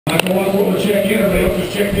We'll check in. Everybody else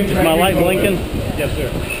just check in. Is my light blinking? Yes,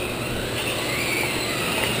 sir.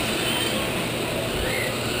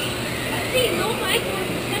 We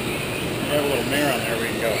have a little mirror on there we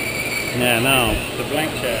can go. Yeah, no. The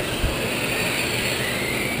blank check.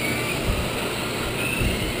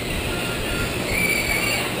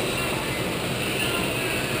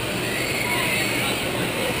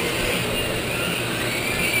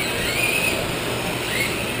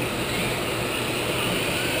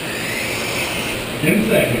 In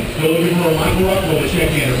seconds. Still looking for a Michael Rockwell to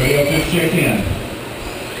check in. Everybody else just check in.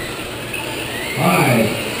 5.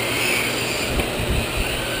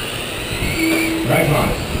 Right on.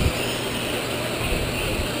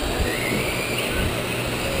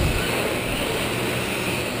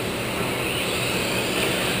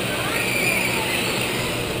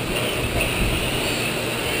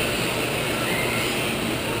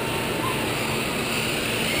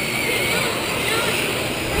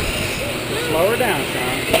 Slow her down,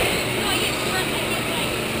 Sean.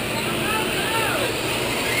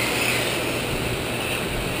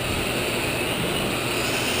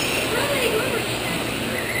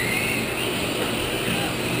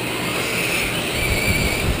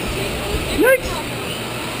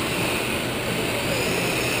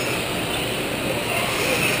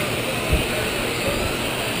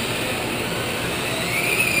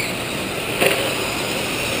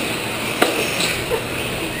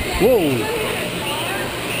 Whoa.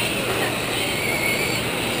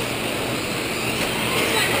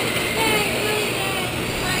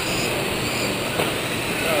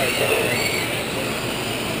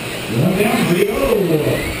 One down, 3-0.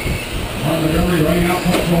 Montgomery running out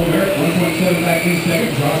front home there at 1.7 back in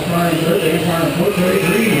second. Josh Pryor in third. Dan Pryor in fourth. Terry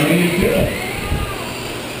Green running in fifth.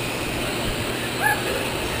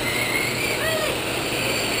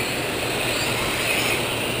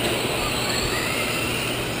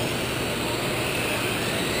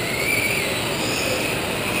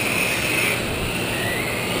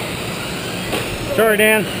 Sorry,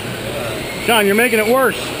 Dan. Sean, you're making it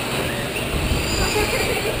worse.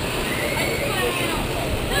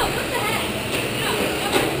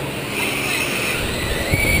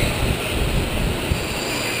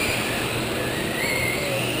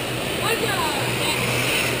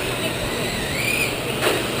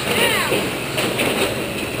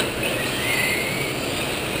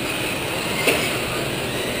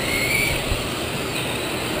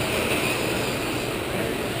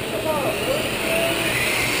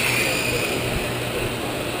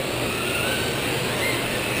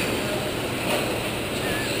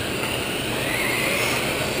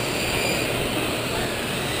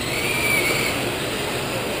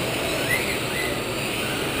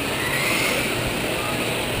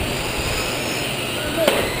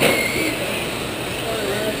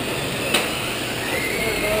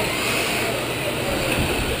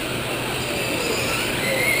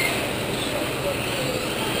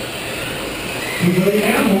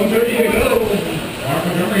 Down, 1:30 to go.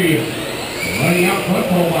 Montgomery running out front,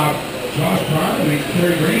 followed by Josh Pryor, and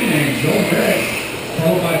Terry Green, and Joel Merritt,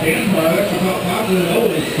 followed by Dan Pryor. That's about 5 to the 0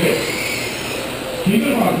 in 6.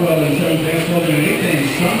 Stephen Rockwell in 7th, Dan Sullivan in 8th, and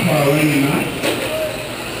Sean Pryor running in 9th.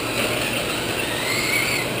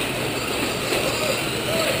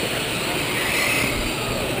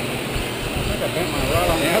 I think I bent my rod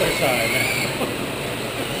on the other side.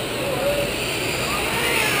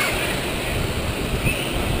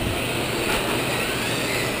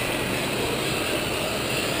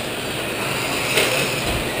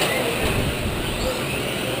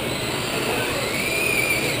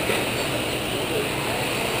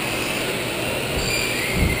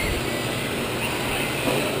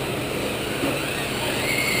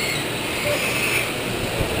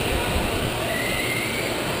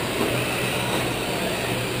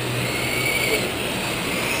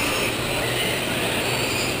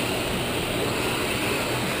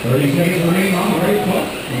 Thirty seconds remaining on the race clock.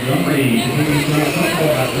 Montgomery continues to run front ball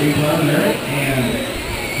about 3 Pryor there, and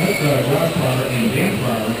that's Josh Pryor and Dan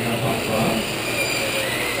Pryor running out top 5.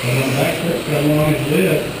 So on the back stretch, got one on his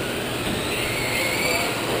lid.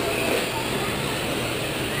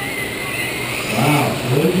 Wow,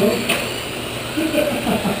 really close?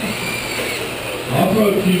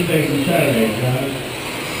 Off-road Tuesdays and Saturdays, guys.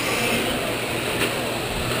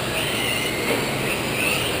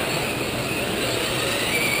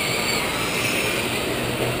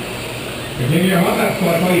 Continue your hot lap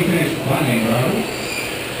squad while you finish climbing, Robert.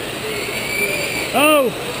 Oh!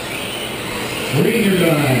 Green, you're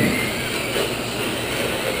done.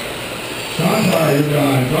 Sean Pryor, you're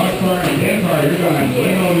done. Josh Pryor and Dan Pryor, you're done.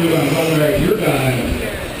 Leno, you're done. Colbert, you're done.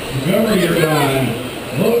 Montgomery, you're done.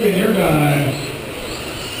 Logan, you're done.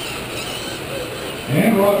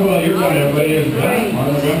 And Rockwell, you're done. Everybody is done.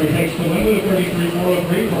 Montgomery takes the win with a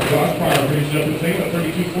 33.403. Josh Pryor finishes up in second at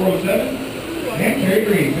 32.407. And Kerry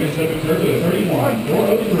Green finishes up in third with a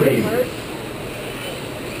 31.403.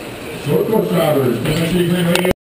 Short course drivers, Tennessee Green Radio.